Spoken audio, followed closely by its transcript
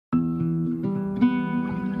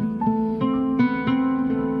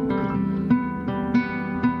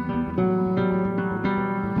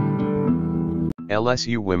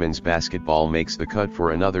LSU women's basketball makes the cut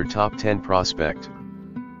for another top 10 prospect.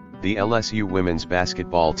 The LSU women's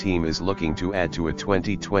basketball team is looking to add to a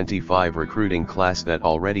 2025 recruiting class that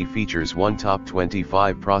already features one top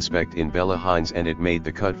 25 prospect in Bella Hines, and it made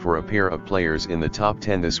the cut for a pair of players in the top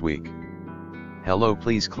 10 this week. Hello,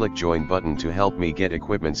 please click join button to help me get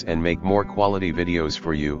equipments and make more quality videos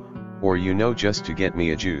for you, or just to get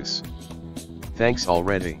me a juice. Thanks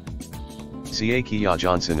already. Aaliyah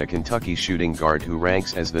Johnson, a Kentucky shooting guard who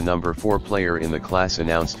ranks as the number 4 player in the class,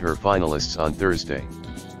 announced her finalists on Thursday.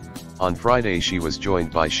 On Friday she was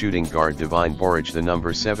joined by shooting guard Bourrage, the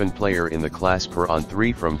number 7 player in the class per on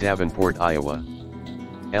 3 from Davenport, Iowa.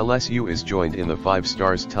 LSU is joined in the 5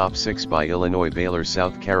 stars top 6 by Illinois, Baylor,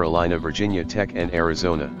 South Carolina, Virginia Tech and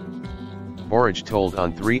Arizona. Bourrage told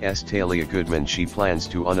on 3's Talia Goodman she plans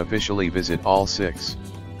to unofficially visit all 6.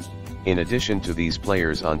 In addition to these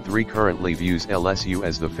players, on 3 currently views LSU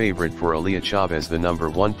as the favorite for Aaliyah Chavez, the number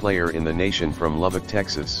 1 player in the nation from Lubbock,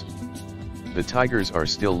 Texas. The Tigers are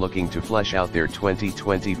still looking to flesh out their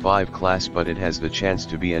 2025 class, but it has the chance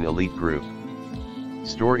to be an elite group.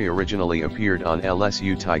 Story originally appeared on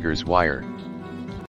LSU Tigers Wire.